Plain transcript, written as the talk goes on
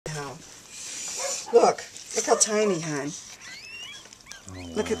Look how tiny, hon. Oh,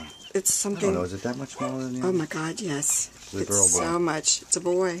 Look at, it's something. I don't know, is it that much smaller than you? Oh my God, yes. Boy, It's girl, boy. so much. It's a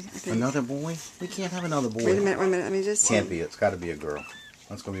boy, I think. Another boy? We can't have another boy. Wait a minute, let me just see. Can't be, it's got to be a girl.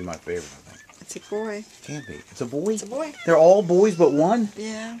 That's going to be my favorite, I think. It's a boy. Can't be. It's a boy? It's a boy. They're all boys but one?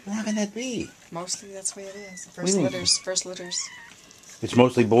 Yeah. Well, how can that be? Mostly that's the way it is. What do you mean? First litters. It's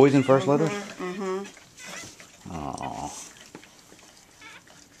mostly boys in first litter? Mm-hmm. Aww.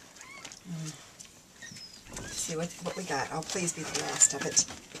 Let's see what we got. Oh, please be the last of it.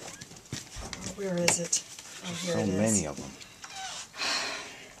 Oh, where is it? Oh, here So it is. many of them.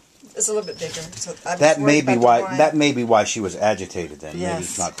 It's a little bit bigger. So I'm That just may worried be about why. the one. That may be why she was agitated. Then maybe Yes.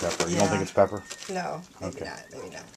 it's not pepper. You Yeah. don't think it's pepper? No, maybe Okay. not. Maybe not.